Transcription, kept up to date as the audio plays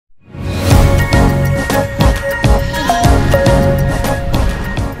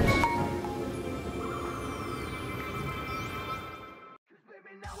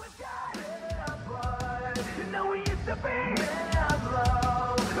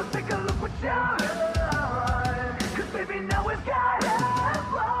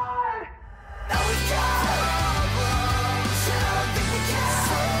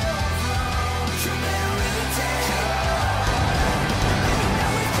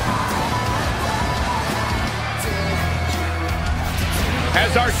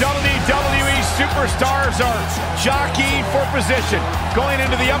As our WWE superstars are jockeying for position, going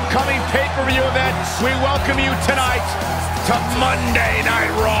into the upcoming pay-per-view event, we welcome you tonight to Monday Night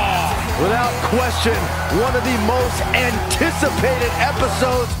Raw. Without question, one of the most anticipated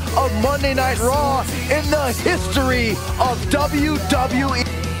episodes of Monday Night Raw in the history of WWE.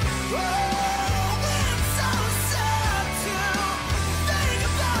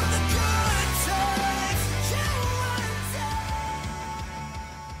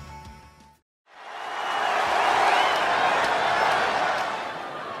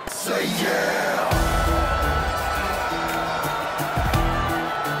 Say yeah!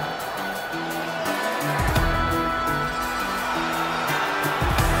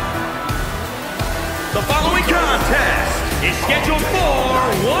 The following contest is scheduled for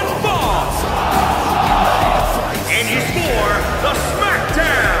one fall and is for the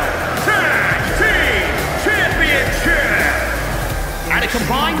SmackDown Tag Team Championship at a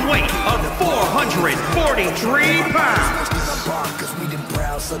combined weight of 443 pounds.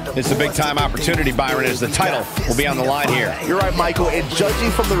 It's a big-time opportunity, Byron, as the title will be on the line here. You're right, Michael, and judging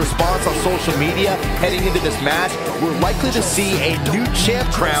from the response on social media heading into this match, we're likely to see a new champ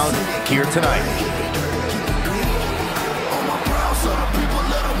crowned here tonight.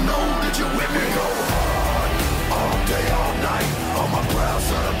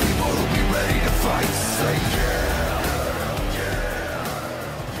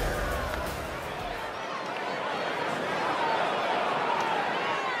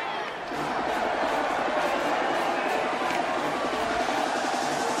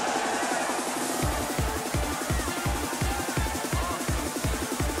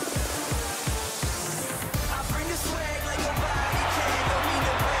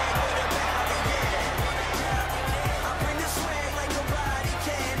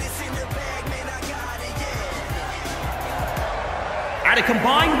 At a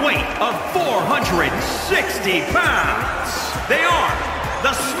combined weight of 460 pounds, they are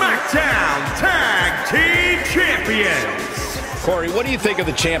the SmackDown Tag Team Champions. Corey, what do you think of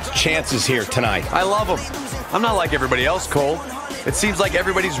the champ's chances here tonight? I love them. I'm not like everybody else, Cole. It seems like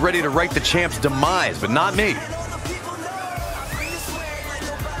everybody's ready to write the champ's demise, but not me.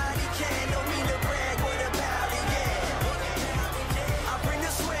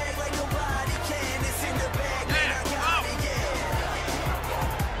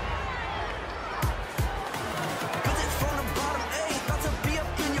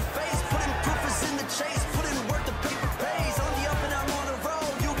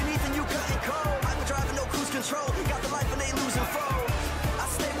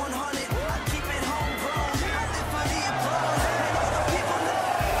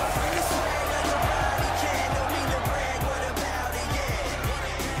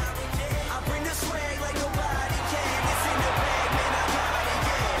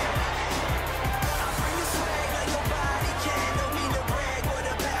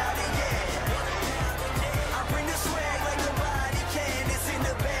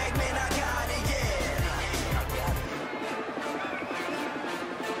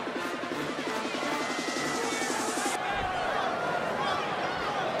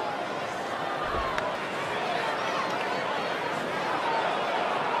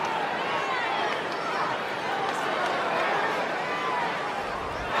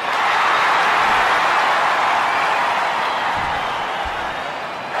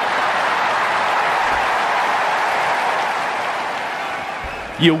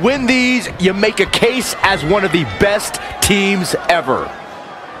 You win these, you make a case as one of the best teams ever.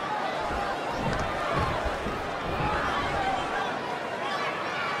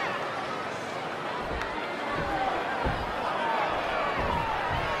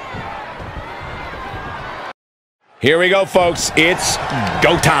 Here we go, folks. It's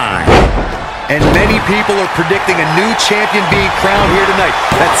go time. And many people are predicting a new champion being crowned here tonight.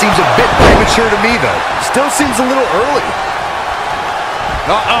 That seems a bit premature to me, though. Still seems a little early.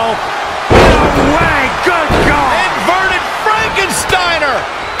 Uh-oh. No way! Good God! Inverted Frankensteiner!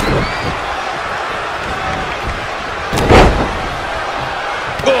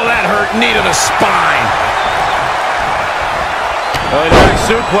 Oh, that hurt. Knee to the spine. Oh, nice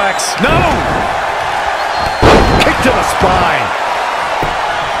suplex. No! Kick to the spine.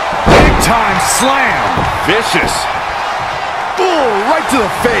 Big time slam. Vicious. Oh, right to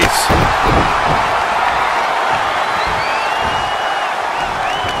the face.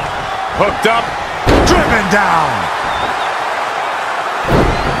 Hooked up. Driven down.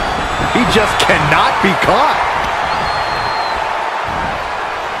 He just cannot be caught.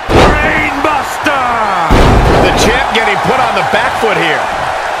 Brainbuster! The champ getting put on the back foot here.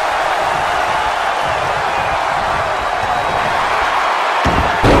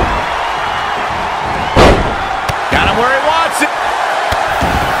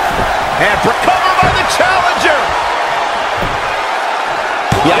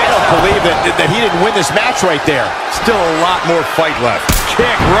 Yeah, I don't believe that he didn't win this match right there. Still a lot more fight left.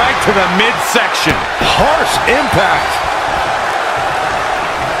 Kick right to the midsection. Harsh impact.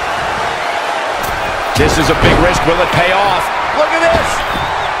 This is a big risk. Will it pay off? Look at this.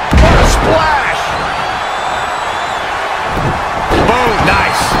 What a splash. Boom.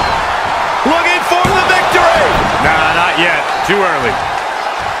 Nice. Looking for the victory. Nah, not yet. Too early.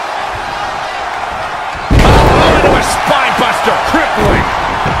 Oh, into a spine buster. Crippling.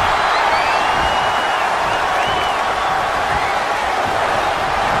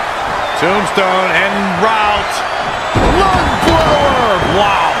 Tombstone and route. Lung blower.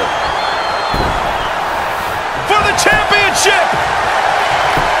 Wow. For the championship.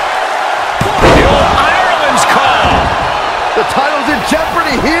 The old Ireland's call. The title's in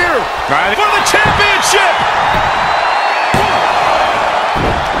jeopardy here. For the championship.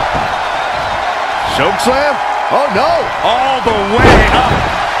 Chokeslam? Oh no. All the way up.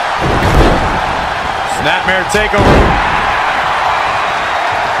 Snapmare takeover.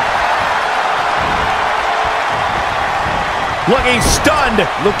 Looking stunned.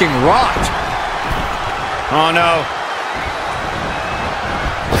 Looking rocked. Oh, no.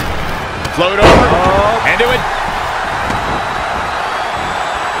 Float over. Into it.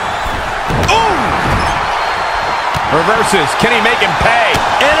 Ooh! Reverses. Can he make him pay?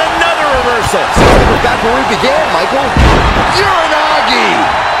 And another reversal. We're back where we began, Michael. Uranagi.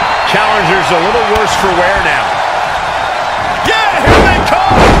 Challenger's a little worse for wear now. Yeah, here they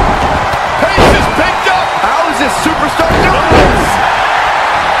come. Pace is picked up. How is this superstar doing this?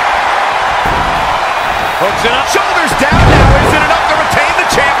 Hooks it up. Shoulders down now. Is it enough to retain the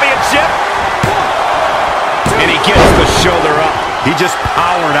championship? And he gets the shoulder up. He just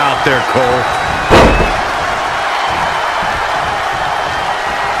powered out there, Cole.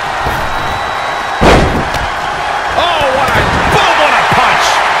 Oh, what a boom, what a punch.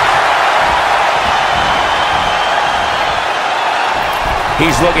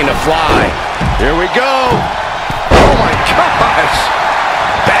 He's looking to fly. Here we go. Oh my gosh.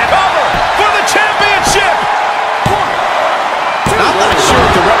 Bad cover for the championship. I'm not sure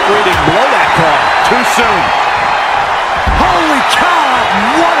if the referee didn't blow that call. Too soon. Holy cow!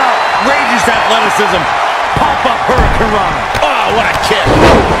 What outrageous athleticism. Pop-up Hurricane Rana. Oh, what a kick.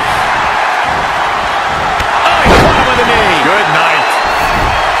 Oh, he caught him with a knee. Good night.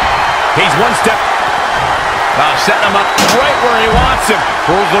 He's one step. Setting him up right where he wants him.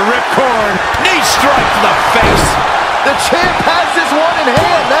 Pulls the ripcord. Knee strike to the face. The champ has this one in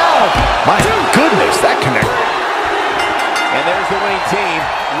hand now. My goodness, that connect. And there's the winning team.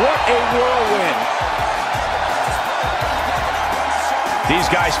 What a whirlwind. These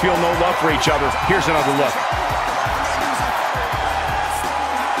guys feel no love for each other. Here's another look.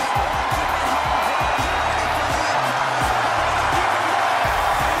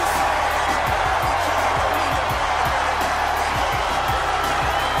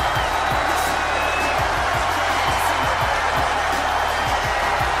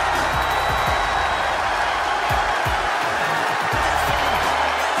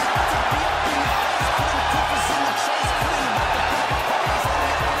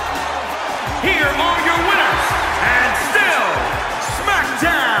 Here are your winners, and still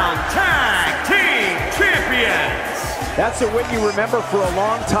SmackDown Tag Team Champions. That's a win you remember for a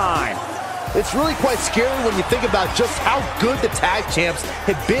long time. It's really quite scary when you think about just how good the tag champs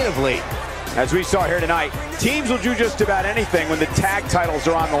have been of late. As we saw here tonight, teams will do just about anything when the tag titles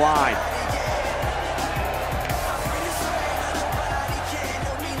are on the line.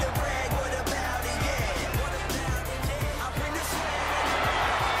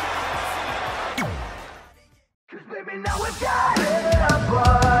 Baby, now we've got bad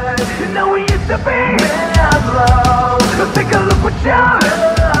blood. You know we used to be bad blood. So take a look what you've done.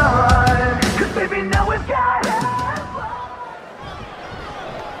 'Cause baby, now we've got bad blood.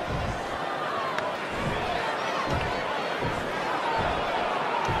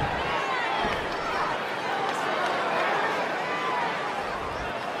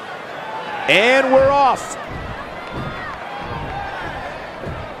 And we're off.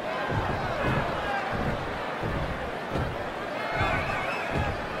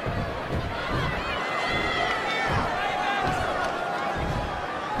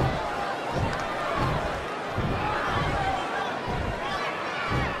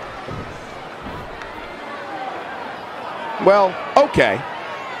 Well, okay.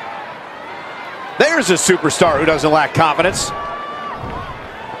 There's a superstar who doesn't lack confidence.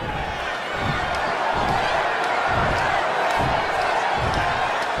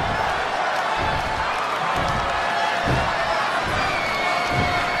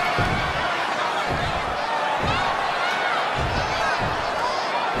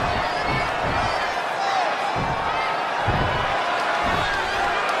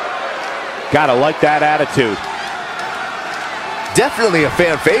 Gotta like that attitude. Definitely a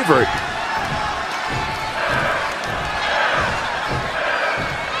fan favorite.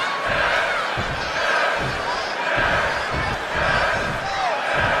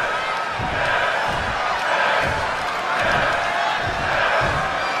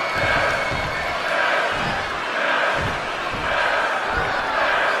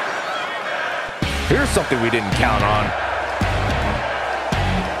 Here's something we didn't count on.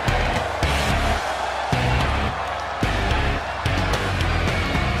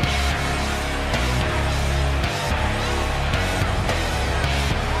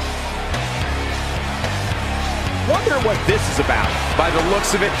 Wonder what this is about. By the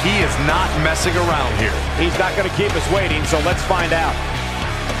looks of it, he is not messing around here. He's not going to keep us waiting, so let's find out.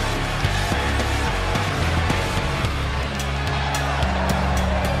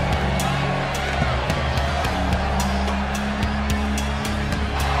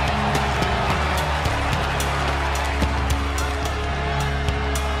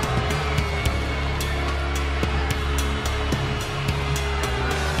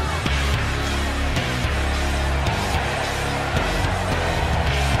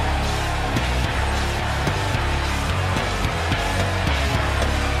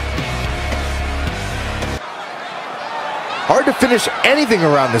 Hard to finish anything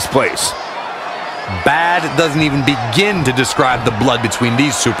around this place. Bad doesn't even begin to describe the blood between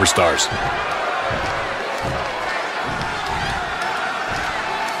these superstars.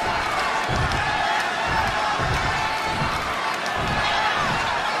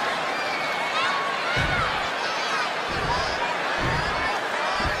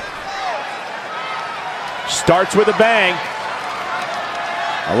 Starts with a bang.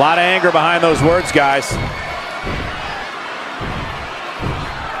 A lot of anger behind those words, guys.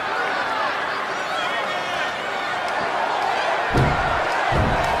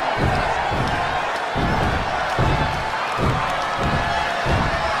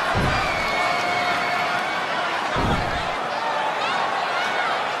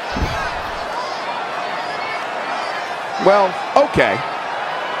 Well, okay.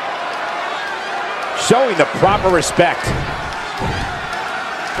 Showing the proper respect.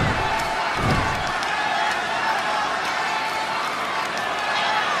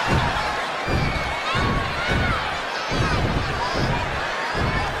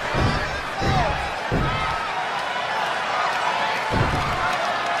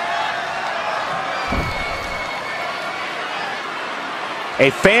 A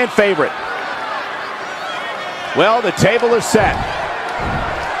fan favorite. Well, the table is set.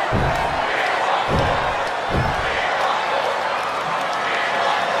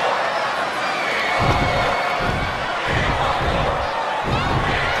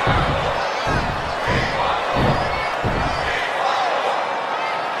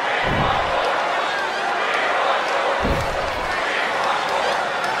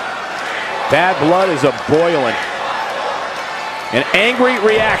 Bad blood is a-boiling. An angry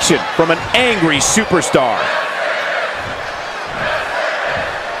reaction from an angry superstar.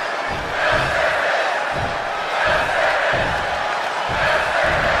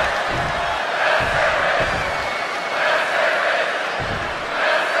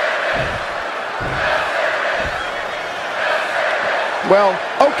 Well,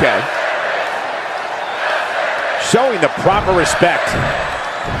 okay. Showing the proper respect.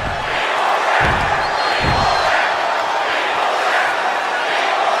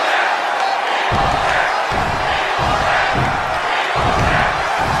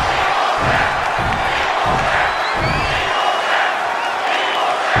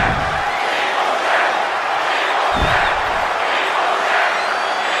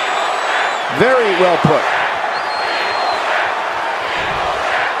 Very well put.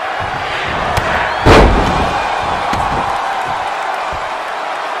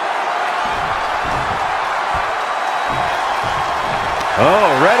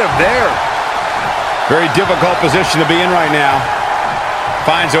 Oh, read him there. Very difficult position to be in right now.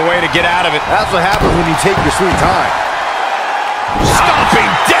 Finds a way to get out of it. That's what happens when you take your sweet time.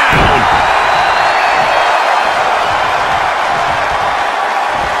 Stomping down.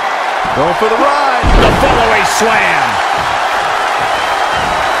 Going for the ride. The follow-away slam.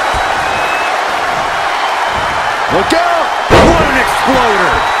 Look out. What an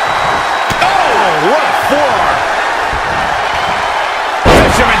exploder. Oh, what a forearm.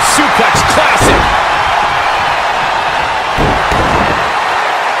 Fisherman suplex classic.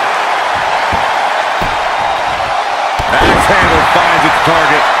 Axe handle finds its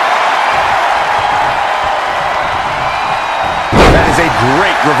target. That is a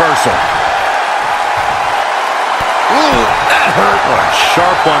great reversal. Ooh, that hurt. Oh, a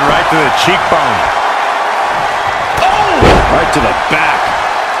sharp one right to the cheekbone. Oh! Right to the back.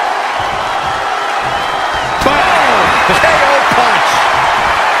 Boom! KO punch.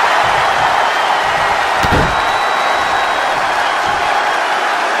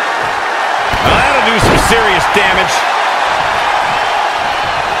 Well, that'll do some serious damage.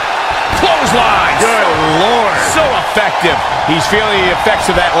 Clothesline. Good Lord. So effective. He's feeling the effects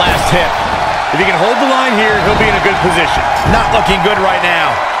of that last hit. If he can hold the line here, he'll be in a good position. Not looking good right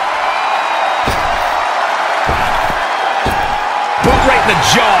now. Boot right in the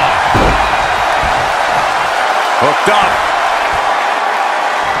jaw. Hooked up.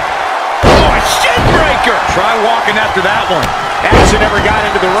 Oh, a shin breaker. Try walking after that one. Action never got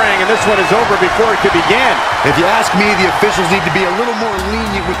into the ring, and this one is over before it could begin. If you ask me, the officials need to be a little more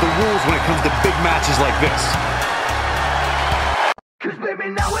lenient with the rules when it comes to big matches like this.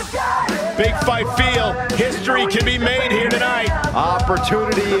 Big fight feel. History can be made here tonight.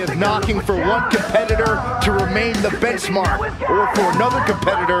 Opportunity of knocking for one competitor to remain the benchmark, or for another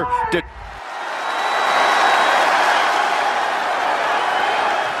competitor to...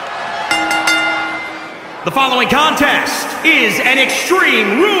 The following contest is an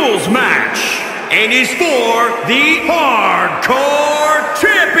Extreme Rules match and is for the Hardcore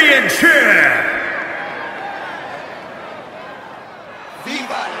Championship.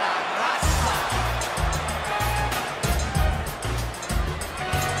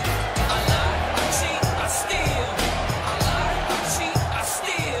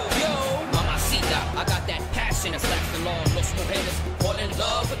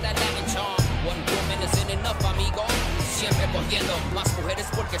 Más mujeres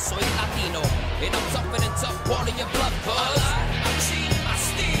porque soy latino. And I'm tougher than tough, quality your blood, cuz I cheat, I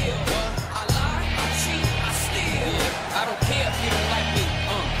steal. I lie, I cheat, I steal. Yeah, I don't care if you don't like me.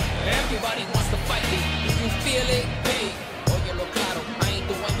 Everybody wants to fight me. Do you feel it? Hey, oye lo claro, I ain't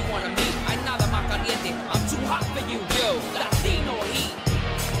the one you wanna meet. Hay nada más caliente, I'm too hot for you. Yo, Latino heat.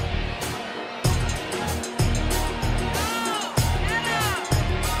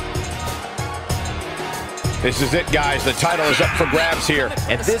 This is it, guys. The title is up for grabs here.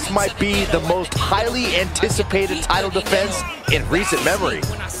 And this might be the most highly anticipated title defense in recent memory.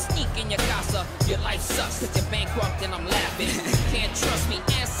 When I sneak in your casa, your life sucks cause you're bankrupt and I'm laughing. You can't trust me,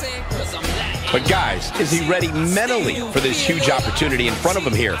 answer, cause I'm Latin. But guys, is he ready mentally for this huge opportunity in front of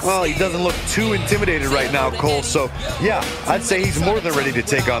him here? Well, he doesn't look too intimidated right now, Cole, so yeah, I'd say he's more than ready to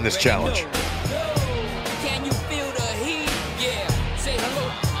take on this challenge. Can you feel the heat? Yeah, say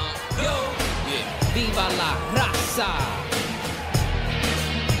hello. Yo, yeah. Viva la raza.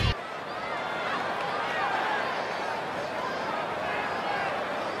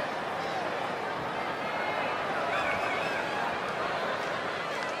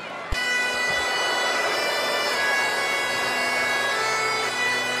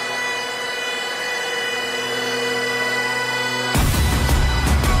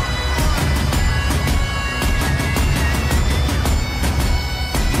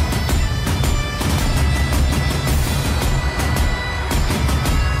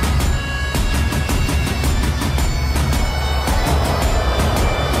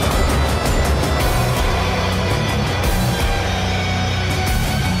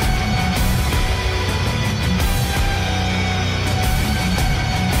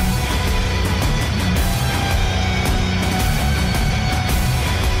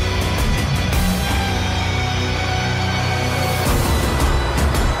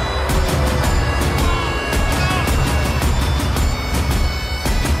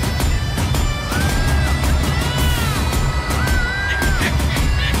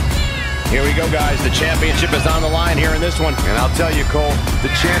 Here we go, guys. The championship is on the line here in this one. And I'll tell you, Cole,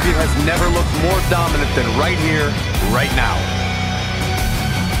 the champion has never looked more dominant than right here, right now.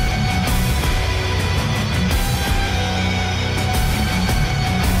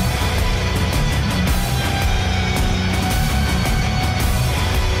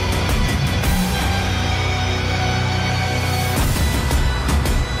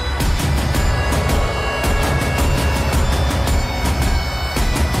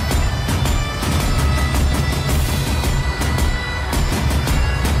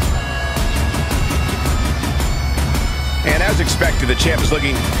 And as expected, the champ is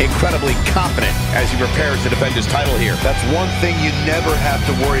looking incredibly confident as he prepares to defend his title here. That's one thing you never have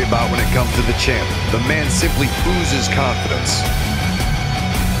to worry about when it comes to the champ. The man simply oozes confidence.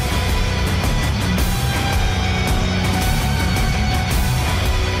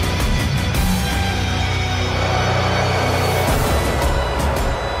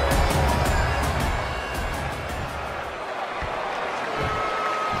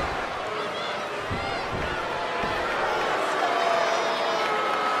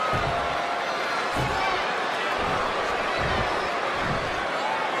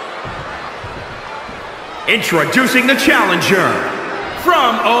 Introducing the challenger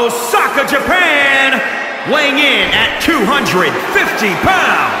from Osaka, Japan, weighing in at 250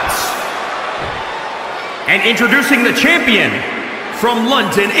 pounds. And introducing the champion from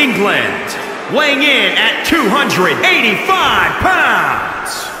London, England, weighing in at 285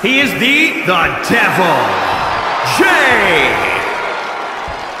 pounds. He is the Devil, Jay.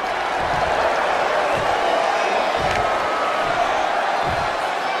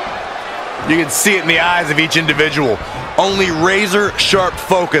 You can see it in the eyes of each individual. Only razor-sharp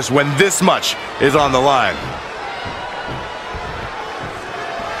focus when this much is on the line.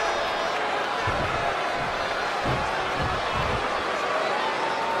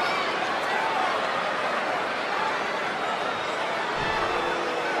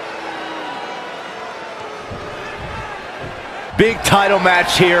 Big title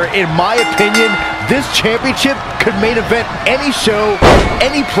match here. In my opinion, this championship could main event any show,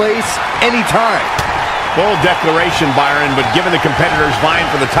 any place, anytime. Bold declaration, Byron, but given the competitors vying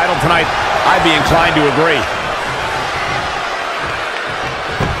for the title tonight, I'd be inclined to agree.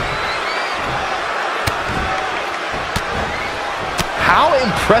 How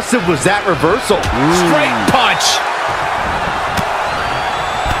impressive was that reversal? Straight punch.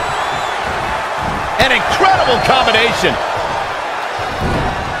 An incredible combination.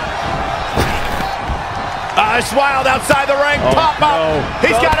 Wild outside the ring, pop up. No.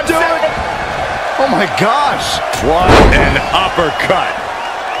 He's got him set. Oh my gosh. What an uppercut.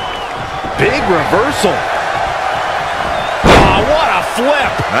 Big reversal. Oh, what a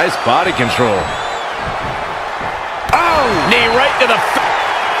flip. Nice body control. Oh, knee right to the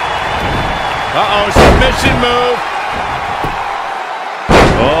uh-oh, submission move.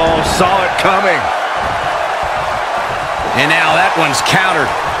 Oh, saw it coming. And now that one's countered.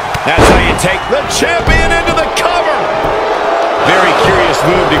 That's how you take the champion into the cover. Very curious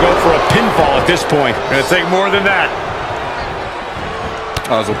move to go for a pinfall at this point. Gonna take more than that.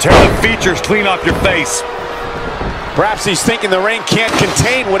 Oh, so tear the features clean off your face. Perhaps he's thinking the ring can't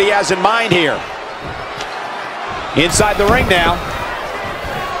contain what he has in mind here. Inside the ring now.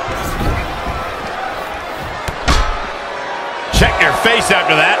 Check your face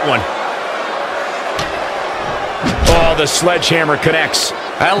after that one. Oh, the sledgehammer connects.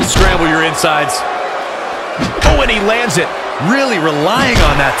 That'll scramble your insides. Oh, and he lands it. Really relying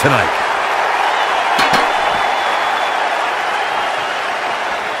on that tonight.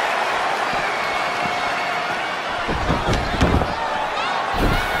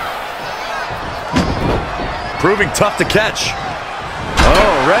 Proving tough to catch.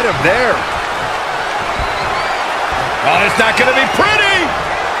 Oh, read him there. Oh, it's not going to be pretty.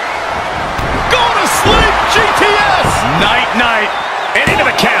 Go to sleep, GTS. Night. And into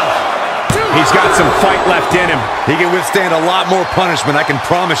the count. He's got some fight left in him. He can withstand a lot more punishment, I can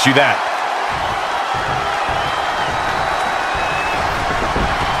promise you that.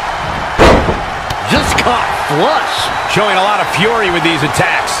 Just caught flush. Showing a lot of fury with these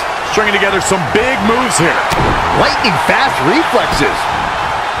attacks. Stringing together some big moves here. Lightning fast reflexes.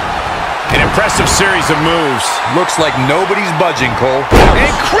 An impressive series of moves. Looks like nobody's budging, Cole.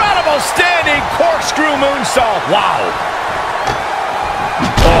 Incredible standing corkscrew moonsault. Wow.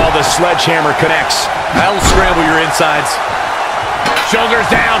 Oh, the sledgehammer connects. That'll scramble your insides. Shoulders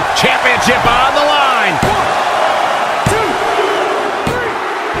down. Championship on the line. 1, 2,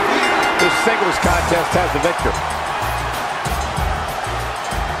 3. This singles contest has the victor.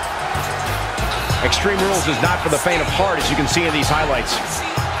 Extreme Rules is not for the faint of heart, as you can see in these highlights.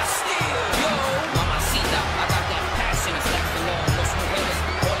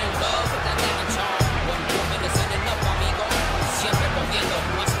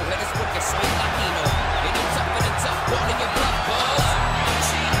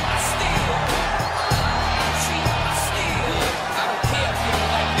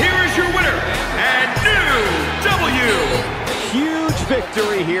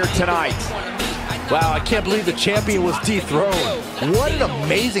 Victory here tonight. Wow, I can't believe the champion was dethroned. What an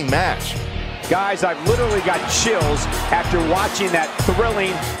amazing match. Guys, I've literally got chills after watching that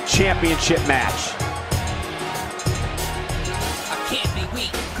thrilling championship match. I can't be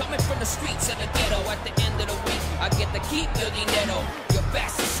weak, coming from the streets of the ghetto at the end of the week. I get to keep your dinero. Your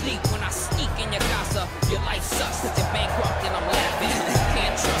back's asleep when I sneak in your casa. Your life sucks cause you're bankrupt and I'm laughing. You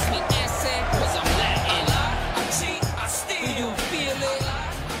can't trust me, answer, cause I'm Latin. I cheat, I steal. Do you feel it?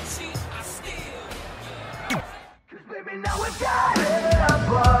 I cheat, I steal. Cause baby, now we've got bad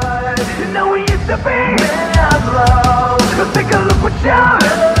blood. You know we used to be bad blood. So take a look what you're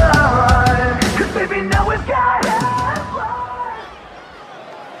done. Cause baby, now we've got bad blood.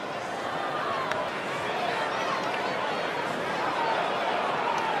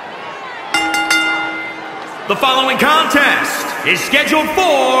 The following contest is scheduled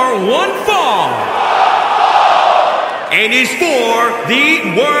for one fall and is for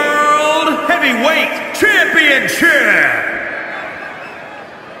the World Heavyweight Championship.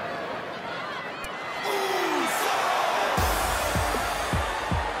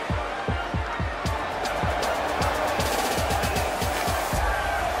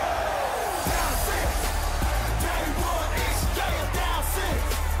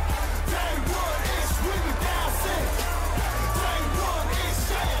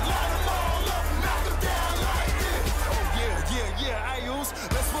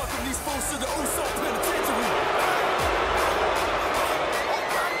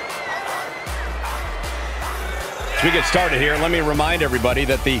 As we get started here, let me remind everybody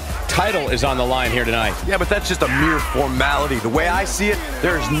that the title is on the line here tonight. Yeah, but that's just a mere formality. The way I see it,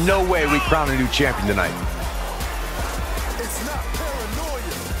 there is no way we crown a new champion tonight. It's not paranoia,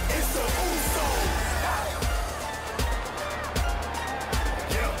 it's the Usos.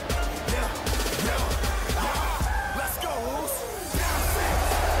 Let's go, Usos.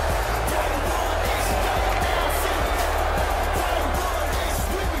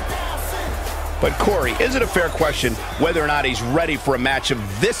 But Corey, is it a fair question whether or not he's ready for a match of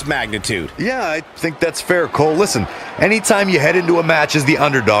this magnitude? Yeah, I think that's fair, Cole. Listen, anytime you head into a match as the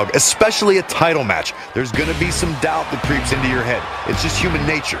underdog, especially a title match, there's going to be some doubt that creeps into your head. It's just human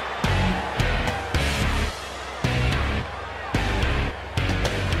nature.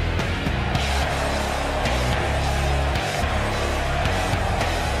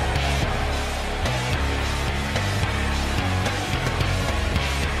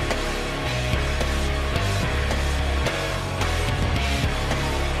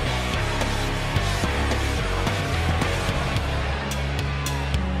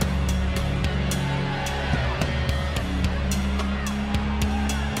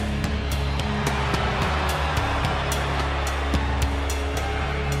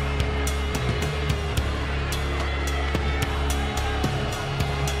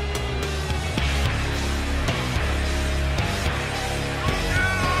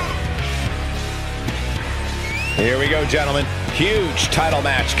 Here we go, gentlemen. Huge title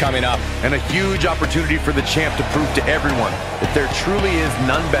match coming up. And a huge opportunity for the champ to prove to everyone that there truly is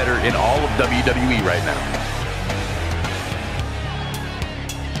none better in all of WWE right now.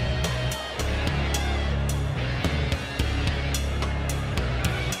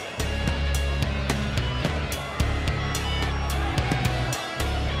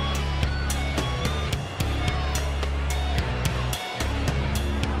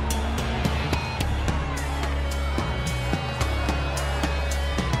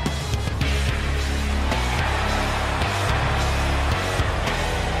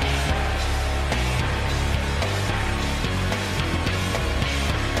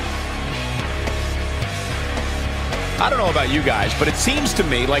 I don't know about you guys, but it seems to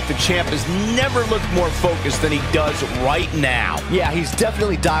me like the champ has never looked more focused than he does right now. Yeah, he's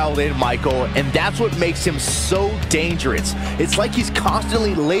definitely dialed in, Michael, and that's what makes him so dangerous. It's like he's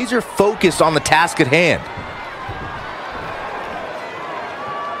constantly laser focused on the task at hand.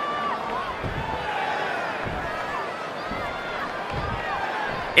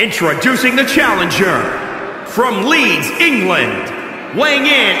 Introducing the challenger from Leeds, England, weighing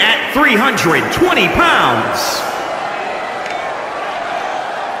in at 320 pounds.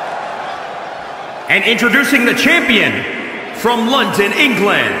 And introducing the champion from London,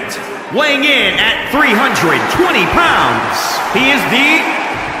 England, weighing in at 320 pounds. He is the...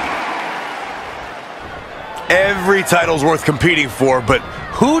 Every title's worth competing for, but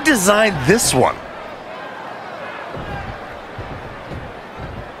who designed this one?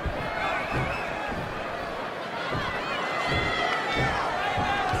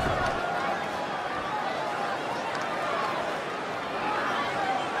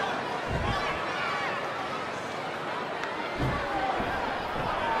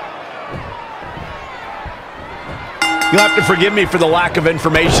 You'll have to forgive me for the lack of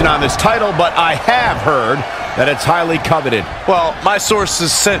information on this title, but I have heard that it's highly coveted. Well, my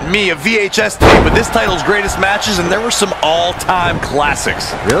sources sent me a VHS tape with this title's greatest matches, and there were some all-time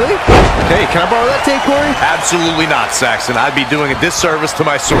classics. Really? Hey, can I borrow that tape, Corey? Absolutely not, Saxon. I'd be doing a disservice to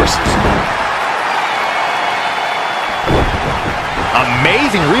my sources.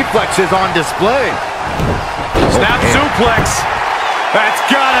 Amazing reflexes on display. Snap suplex. That's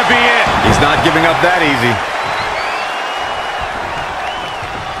gotta be it. He's not giving up that easy.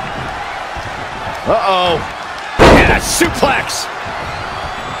 Uh-oh. And a suplex.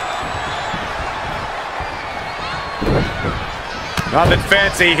 Nothing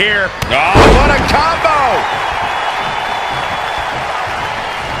fancy here. Oh, what a combo!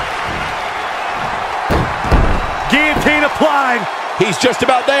 guillotine applied. He's just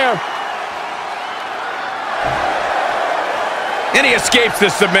about there. And he escapes the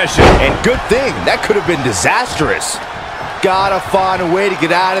submission. And good thing, that could have been disastrous. Gotta find a way to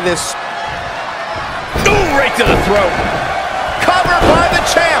get out of this. Ooh, right to the throat. Covered by the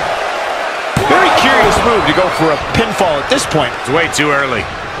champ. Very curious move to go for a pinfall at this point. It's way too early.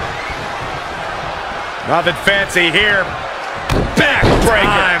 Nothing fancy here.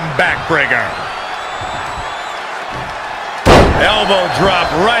 Backbreaker. Backbreaker. Elbow drop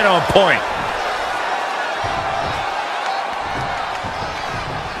right on point.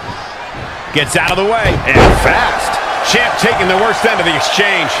 Gets out of the way. And fast. Champ taking the worst end of the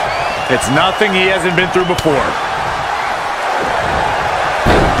exchange. It's nothing he hasn't been through before.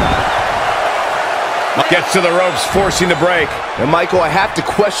 Gets to the ropes, forcing the break. And Michael, I have to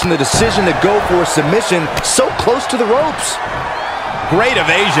question the decision to go for a submission so close to the ropes. Great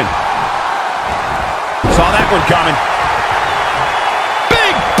evasion. Saw that one coming.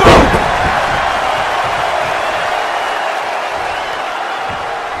 Big boot!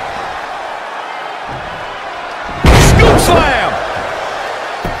 Scoop slam!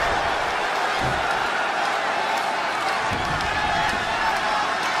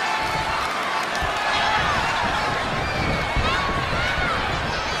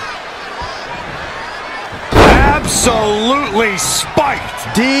 Absolutely spiked.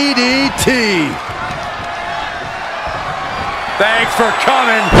 DDT. Thanks for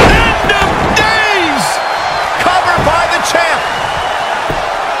coming. End of days! Covered by the champ.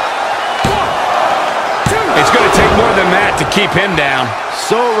 It's going to take more than that to keep him down.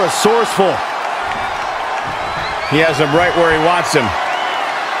 So resourceful. He has him right where he wants him.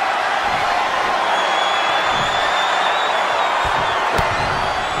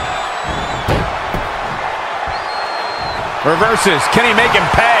 Reverses. Can he make him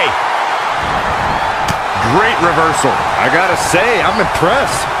pay? Great reversal. I gotta say, I'm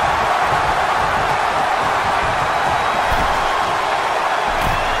impressed.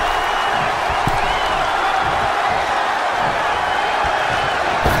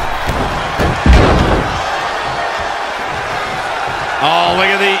 Oh, look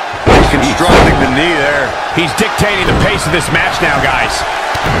at the... Constructing the knee there. He's dictating the pace of this match now, guys.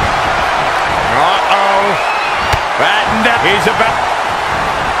 Uh-oh. He's about...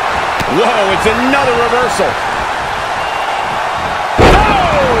 Whoa, it's another reversal.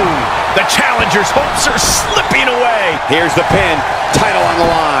 Oh! The challenger's hopes are slipping away. Here's the pin. Title on the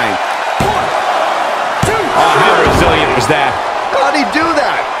line. 1, 2, oh, how resilient was that? How'd he do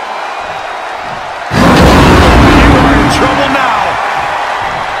that? You are in trouble now.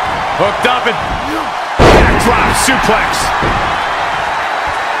 Hooked up and... Backdrop suplex.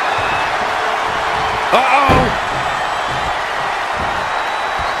 Uh-oh.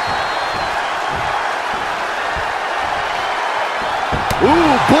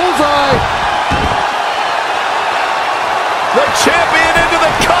 Ooh, bullseye! The champion into the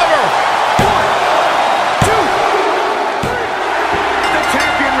cover! 1, 2, 3. The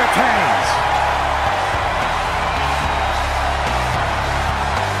champion retains.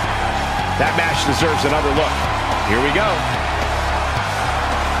 That match deserves another look. Here we go.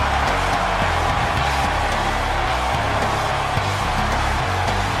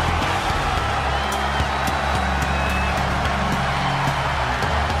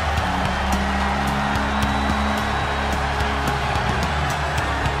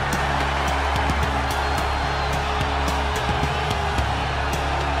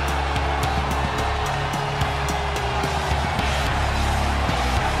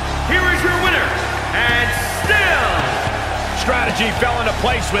 Strategy fell into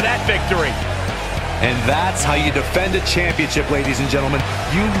place with that victory. And that's how you defend a championship, ladies and gentlemen.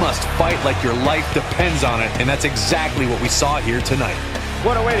 You must fight like your life depends on it, and that's exactly what we saw here tonight.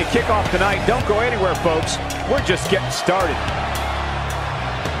 What a way to kick off tonight. Don't go anywhere, folks. We're just getting started.